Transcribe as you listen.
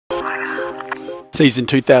Season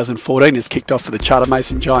 2014 has kicked off for the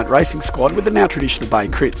CharterMason Giant Racing Squad with the now traditional Bay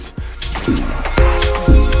Crits.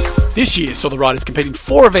 This year saw the riders compete in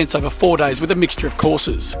 4 events over 4 days with a mixture of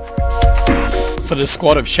courses. For the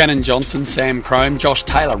squad of Shannon Johnson, Sam Crome, Josh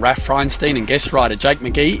Taylor, Raph Freienstein and guest rider Jake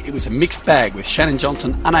Magee, it was a mixed bag with Shannon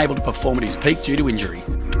Johnson unable to perform at his peak due to injury.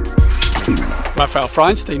 Raphael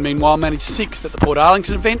Freienstein meanwhile managed 6th at the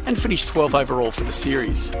Portarlington event and finished 12th overall for the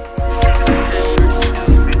series.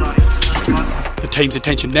 The team's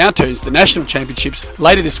attention now turns to the National Championships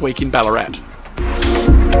later this week in Ballarat.